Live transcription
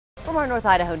From our North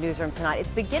Idaho newsroom tonight,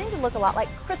 it's beginning to look a lot like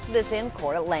Christmas in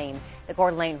Coeur d'Alene. The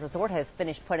Coeur d'Alene Resort has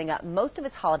finished putting up most of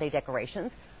its holiday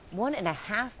decorations,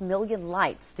 1.5 million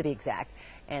lights to be exact.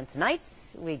 And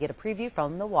tonight, we get a preview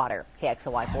from the water.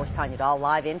 KXLY4's Tania Dall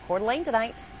live in Coeur d'Alene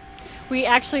tonight. We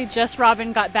actually just,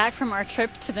 Robin, got back from our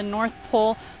trip to the North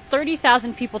Pole.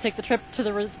 30,000 people take the trip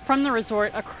to from the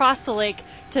resort across the lake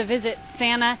to visit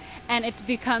Santa, and it's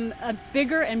become a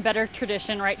bigger and better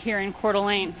tradition right here in Coeur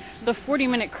d'Alene. The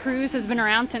 40-minute cruise has been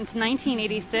around since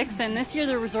 1986, and this year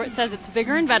the resort says it's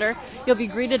bigger and better. You'll be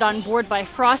greeted on board by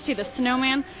Frosty the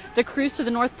Snowman. The cruise to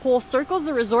the North Pole circles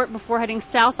the resort before heading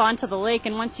south onto the lake,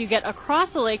 and once you get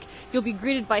across the lake, you'll be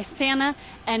greeted by Santa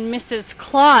and Mrs.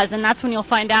 Claus, and that's when you'll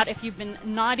find out if you've been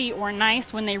naughty or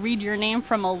nice when they read your name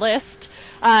from a list.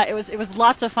 It was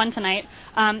lots of fun tonight.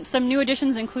 Some new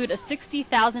additions include a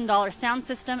 $60,000 sound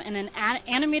system and an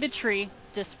animated tree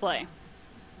display.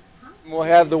 We'll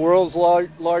have the world's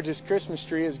largest Christmas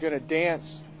tree is going to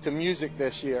dance to music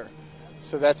this year.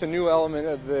 So that's a new element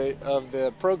of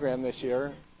the program this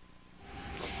year.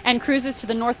 And cruises to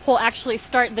the North Pole actually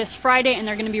start this Friday, and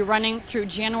they're going to be running through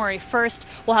January 1st.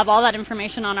 We'll have all that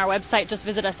information on our website. Just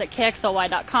visit us at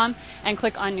KXLY.com and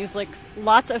click on news links.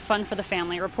 Lots of fun for the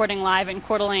family. Reporting live in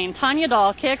Coeur d'Alene, Tania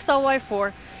Dall,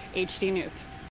 KXLY4 HD News.